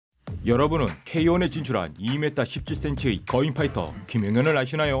여러분은 K-1에 진출한 2m 17cm의 거인 파이터 김영현을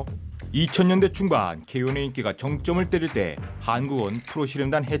아시나요? 2000년대 중반 K-1의 인기가 정점을 때릴 때 한국은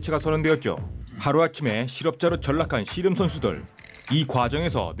프로씨름단 해체가 선언되었죠. 하루아침에 실업자로 전락한 씨름 선수들. 이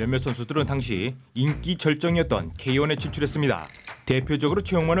과정에서 몇몇 선수들은 당시 인기 절정이었던 K-1에 진출했습니다. 대표적으로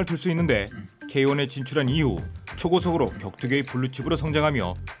최홍만을 들 수 있는데 K-1에 진출한 이후 초고속으로 격투계의 블루칩으로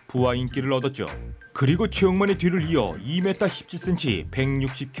성장하며 부와 인기를 얻었죠. 그리고 최홍만의 뒤를 이어 2m 17cm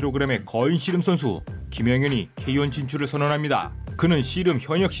 160kg의 거인 씨름 선수 김영현이 K-1 진출을 선언합니다. 그는 씨름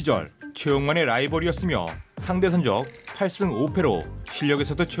현역 시절 최홍만의 라이벌이었으며 상대 선적 8승 5패로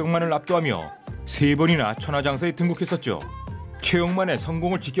실력에서도 최홍만을 압도하며 3번이나 천하장사에 등극했었죠. 최홍만의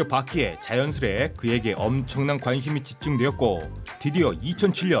성공을 지켜봤기에 자연스레 그에게 엄청난 관심이 집중되었고 드디어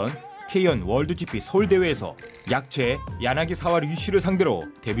 2007년 K-1 월드 GP 서울대회에서 약체 야나기 사와 류씨를 상대로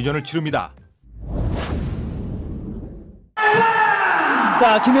데뷔전을 치릅니다.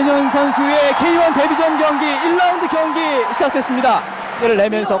 자, 김현현 선수의 K-1 데뷔전 경기 1라운드 경기 시작됐습니다. 를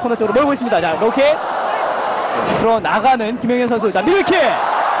내면서 코너 쪽으로 몰고 있습니다. 자, 로켓 들어 나가는 김영현 선수. 자, 미들킥.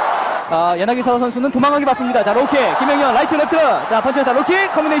 야나기 사와 선수는 도망가기 바쁩니다. 자, 로켓 김영현 라이트 레프트. 자, 펀치 자,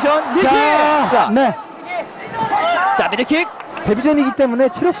 로켓 커뮤니케이션 니킥. 자, 네. 자, 미들킥. 데뷔전이기 때문에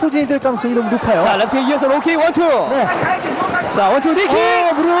체력 소진이 될 가능성이 너무 높아요. 자, 레프트에 이어서 로킥 원투. 네. 자, 원투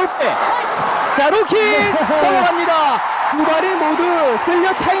니킥. 무릎. 자, 로킥 넘어갑니다. 두 발이 모두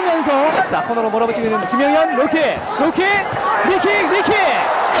쓸려 차이면서 자, 코너로 몰아붙이고 있는 김영현 로킥 니킥.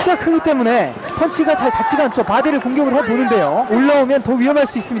 키가 크기 때문에 펀치가 잘 닿지가 않죠. 바디를 공격을 해보는데요. 올라오면 더 위험할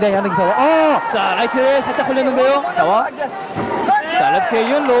수 있습니다. 야나기사와. 자, 라이트에 살짝 걸렸는데요. 자, 레프트에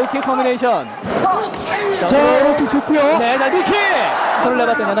이은 로킥 커뮤니케이션. 자, 로킥 좋고요. 네, 자, 니킥 손을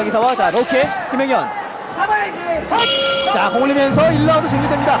내봤던 야나기사와. 자, 로킥 김영현. 자, 공 올리면서 1라운드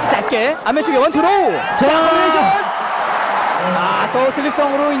종료됩니다. 짧게 안면쪽에 원투로우. 자, 커뮤니케이션. 또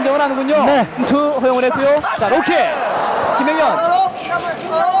슬립성으로 인정을 하는군요. 네. 투 허용을 했고요. 자, 로킥 김영현.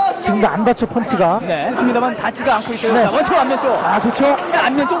 지금도 안 닿죠, 펀치가. 네, 했습니다만 닿지가 않고 있어요. 네. 자, 원투 안면쪽. 좋죠.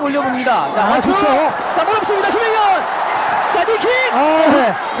 안면쪽 올려봅니다. 자, 원투. 좋죠. 자, 몰아붙입니다. 김영현. 자, 니킥.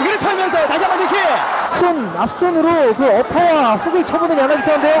 네. 고개를 털면서 다시 한번 니킥. 앞손으로 그 어퍼와 훅을 쳐보는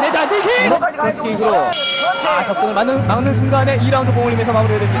야나기사인데요. 네, 자, 니킥. 펀치킥으로 접근을 막는 순간에 2라운드 공을 올리면서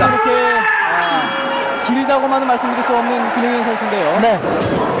마무리가 됩니다. 이렇게 길다고만은 말씀드릴 수 없는 김영현 선수인데요. 네.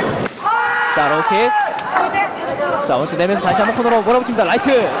 자, 로킥. 자, 원투 내면서 다시 한번 코너로 몰아붙입니다.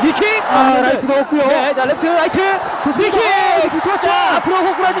 라이트 니킥. 라이트 넣었고요. 네, 자, 레프트 라이트 니킥. 좋았죠. 앞으로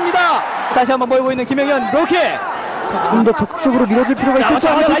호꾸라집니다. 다시 한번 몰고 있는 김영현 로킥. 좀 더 적극적으로 밀어줄 필요가 있겠죠.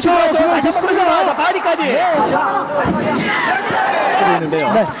 다시 한번 몰고 자, 바디까지.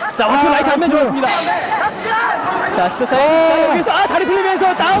 있는데요. 네. 자, 원투 라이트 한면 좋았습니다. 자, 10초 사이. 여기서 다리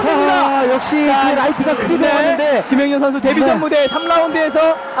풀리면서 다운됩니다. 역시 그 라이트가 크게 들어갔는데 김영현 선수 데뷔전 무대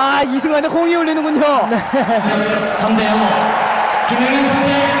 3라운드에서 이승환의 공이 울리는군요. 3대0 김영현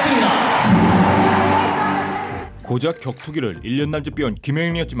선수의 승리다. 고작 격투기를 1년 남짓 배운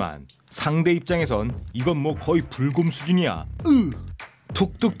김영현이었지만 상대 입장에선 이건 뭐 거의 불곰 수준이야.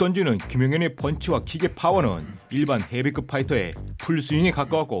 툭툭 던지는 김영현의 펀치와 킥의 파워는 일반 헤비급 파이터의 풀스윙에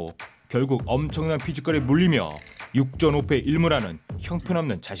가까웠고 결국 엄청난 피지컬에 물리며 6전 5패 1무라는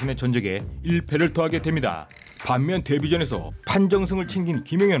형편없는 자신의 전적에 1패를 더하게 됩니다. 반면 데뷔전에서 판정승을 챙긴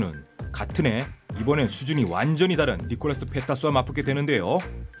김영현은 같은 해 이번엔 수준이 완전히 다른 니콜라스 페타스와 맞붙게 되는데요.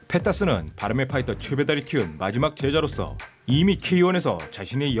 페타스는 바람의 파이터 최배달이 키운 마지막 제자로서 이미 K-1에서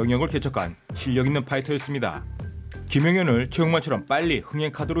자신의 영역을 개척한 실력 있는 파이터였습니다. 김영현을 최홍만처럼 빨리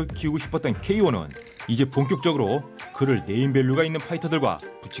흥행 카드로 키우고 싶었던 K-1은 이제 본격적으로 그를 네임밸류가 있는 파이터들과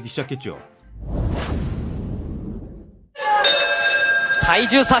붙이기 시작했죠. 体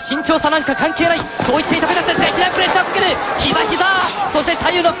重差、身長差なんか関係ない、そう言っていたペタ先生、いきなりプレッシャーをかける、膝、そして左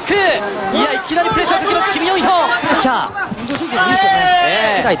右のフック、いや、いきなりプレッシャーをかけます、キム・ヨンヒョン、プレッシャー、運動神経がいいですよ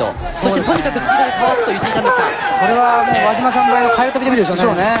ね、世界と、そしてとにかくスピードでかわすと言っていたんですが、これはもう輪島さんぐらいの帰り飛びで見るでしょ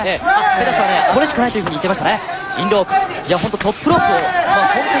うね。ペタスはね、これしかないというふうに言ってましたね。インロープ、いや、本当トップロープを、本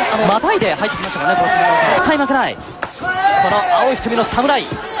当にまたいで入ってきましたからね、このキム・ヨンヒョン、絶対負けない、この青い瞳の侍。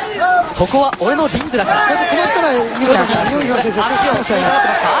そこは俺のリングだから。止まったら見るキム・ヨンヒョン先生足を振り払って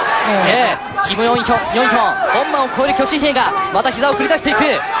ますか。キム・ヨンヒョン、本間を超える巨神兵がまた膝を繰り出していく。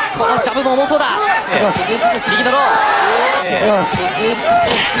このジャブも重そうだ。右のロー、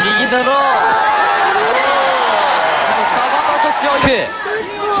右のロー、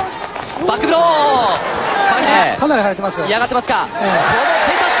バックブロー。かなり入ってますよ。嫌がってますか。このペタ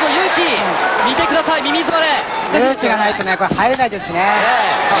スの勇気見てください。耳詰まれ。レーチがないとね、これ入れないですしね。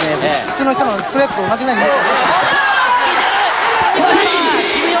普通の人のストレートと同じぐらいに。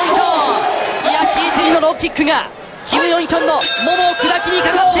キム・ヨンヒョン、いや、キーティのローキックがキム・ヨンヒョンのももを砕きにか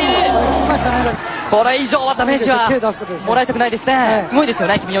かっている。これ以上はダメージは手出すことですねもらいたくないですね。すごいですよ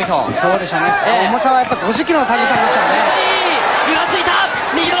ね、キム・ヨンヒョン。そうでしょうね、重さはやっぱ50キロの体重差ありますからね。ぐらついた、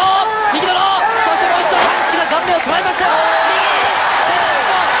右ドロー、右ドロー、そしてもう一度パンチが顔面を捉えましたよ。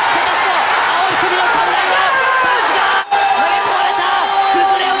青い首の侍がパンチが投げ込まれた、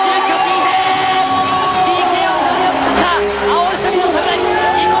崩れ落ちる巨人兵 PKO 勝利を勝った青い首の侍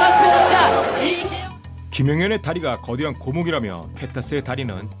ニコラス・ペレスが PKO。 김영현의 다리가 거대한 고목이라며 페타스의 다리는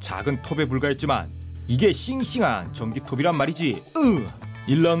작은 톱에 불과했지만 이게 싱싱한 전기톱이란 말이지.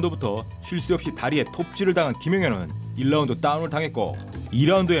 1라운드부터 쉴 새 없이 다리에 톱질을 당한 김영현은 1라운드 다운을 당했고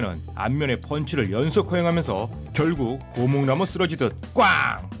 2라운드에는 안면에 펀치를 연속 허용하면서 결국 고목나무 쓰러지듯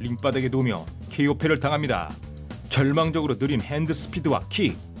꽝! 링바닥에 놓으며 KO패를 당합니다. 절망적으로 느린 핸드 스피드와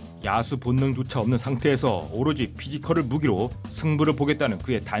킥, 야수 본능조차 없는 상태에서 오로지 피지컬을 무기로 승부를 보겠다는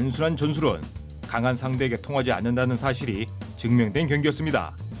그의 단순한 전술은 강한 상대에게 통하지 않는다는 사실이 증명된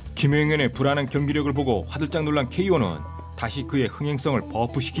경기였습니다. 김영현의 불안한 경기력을 보고 화들짝 놀란 K-1은 다시 그의 흥행성을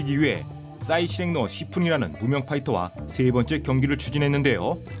버프시키기 위해 사이 실행너 시푼이라는 무명 파이터와 세 번째 경기를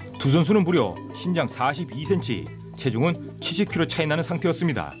추진했는데요. 두 선수는 무려 신장 42cm, 체중은 70kg 차이 나는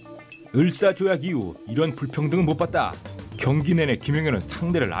상태였습니다. 을사조약 이후 이런 불평등은 못 봤다. 경기 내내 김영현은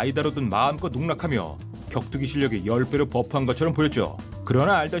상대를 아이다로든 마음껏 농락하며 격투기 실력이 10배로 버프한 것처럼 보였죠.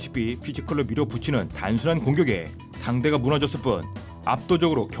 그러나 알다시피 피지컬로 밀어붙이는 단순한 공격에 상대가 무너졌을 뿐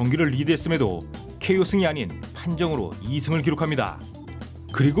압도적으로 경기를 리드했음에도 KO승이 아닌 판정으로 2승을 기록합니다.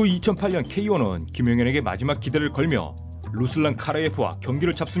 그리고 2008년 K-1은 김영현에게 마지막 기대를 걸며 루슬란 카라예프와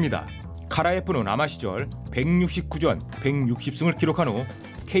경기를 잡습니다. 카라예프는 아마 시절 169전 160승을 기록한 후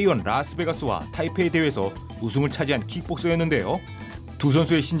K-1 라스베가스와 타이페이 대회에서 우승을 차지한 킥복서였는데요. 두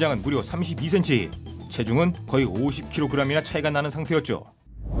선수의 신장은 무려 32cm, 체중은 거의 50kg이나 차이가 나는 상태였죠.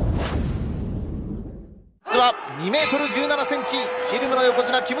 2m17cm、フィルムの横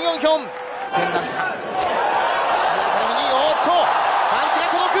綱キム・ヨンヒョン。パンチが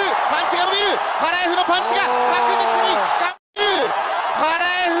届く、パンチが伸びる、カラエフのパンチが確実に頑張る、カ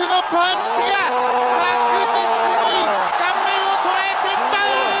ラエフのパンチが確実に顔面を捉えていった。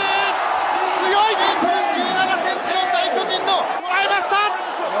強い 2m17cm の大巨人の捉えました。や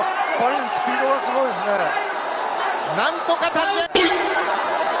っぱりスピードがすごいですね。なんとか立ち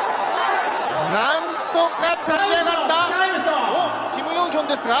上がったキム・ヨンヒョン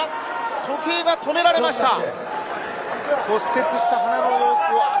ですが時計が止められました。骨折した鼻の様子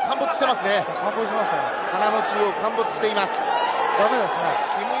を陥没してますね。鼻の中央陥没しています。ダメです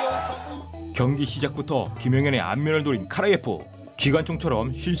ね。 경기 시작부터 김영현의 안면을 노린 카라예프.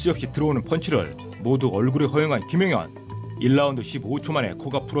 기관총처럼 쉴 새 없이 들어오는 펀치를 모두 얼굴에 허용한 김영현. 1라운드 15초 만에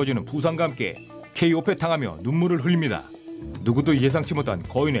코가 부러지는 부상과 함께 KO패 당하며 눈물을 흘립니다. 누구도 예상치 못한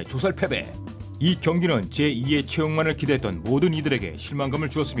거인의 조살 패배. 이 경기는 제2의 최홍만을 기대했던 모든 이들에게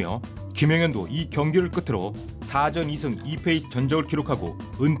실망감을 주었으며 김영현도 이 경기를 끝으로 4전 2승 2패의 전적을 기록하고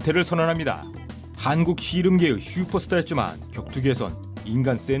은퇴를 선언합니다. 한국 씨름계의 슈퍼스타였지만 격투기에선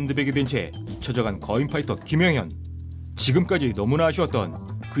인간 샌드백이 된 채 잊혀져간 거인 파이터 김영현. 지금까지 너무나 아쉬웠던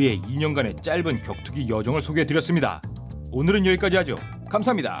그의 2년간의 짧은 격투기 여정을 소개해드렸습니다. 오늘은 여기까지 하죠.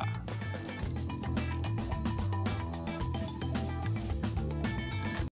 감사합니다.